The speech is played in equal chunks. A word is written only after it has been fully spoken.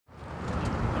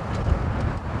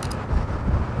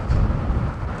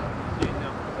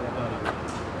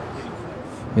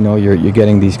you know, you're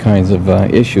getting these kinds of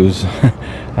issues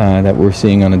that we're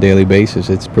seeing on a daily basis.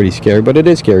 It's pretty scary, but it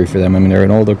is scary for them. I mean, they're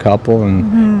an older couple,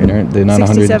 and they're not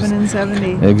 67 and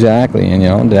 70. Exactly, and you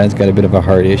know, Dad's got a bit of a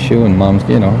heart issue, and Mom's,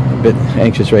 you know, a bit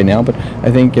anxious right now. But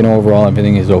I think, you know, overall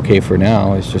everything is okay for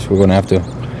now. It's just we're going to have to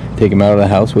take them out of the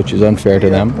house, which is unfair to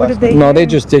them. What did they No, hear? they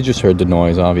just heard the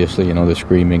noise, obviously, you know, the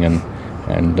screaming and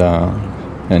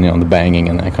you know, the banging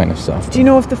and that kind of stuff. Do you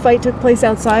know if the fight took place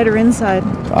outside or inside?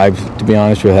 To be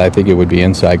honest with you, I think it would be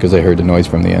inside because I heard the noise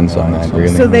from the inside.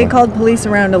 So they called police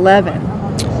around 11?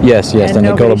 Yes, and they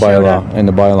called the bylaw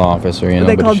bylaw officer. You know,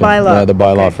 they called bylaw? Yeah, the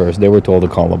bylaw first. They were told to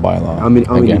call the bylaw. How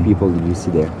many people did you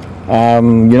see there?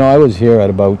 You know, I was here at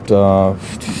about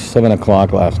 7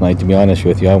 o'clock last night. To be honest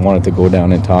with you, I wanted to go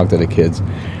down and talk to the kids.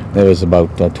 There was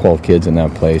about 12 kids in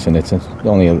that place, and it's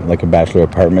only like a bachelor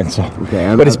apartment. So,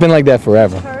 but it's been like that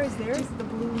forever.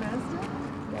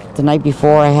 The night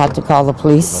before, I had to call the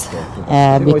police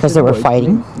because they were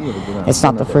fighting. It's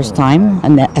not the first time,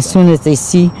 and as soon as they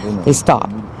see, they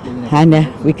stop,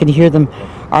 and we could hear them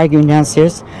arguing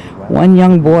downstairs. One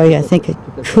young boy, I think it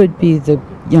could be the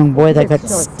young boy that got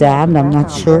stabbed, I'm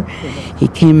not sure. He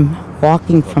came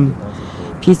walking from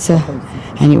pizza,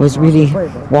 and he was really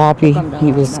wobbly.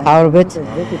 He was out of it,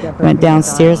 went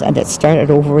downstairs, and it started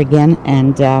over again,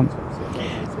 and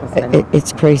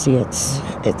it's crazy. It's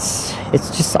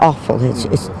just awful.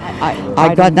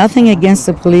 I got nothing against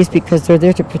the police because they're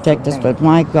there to protect us, but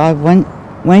my God,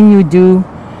 when you do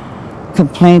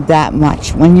complain that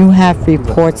much, when you have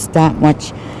reports that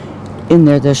much in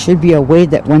there, there should be a way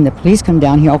that when the police come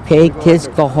down here, okay, kids,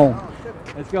 go home.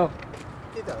 Let's go.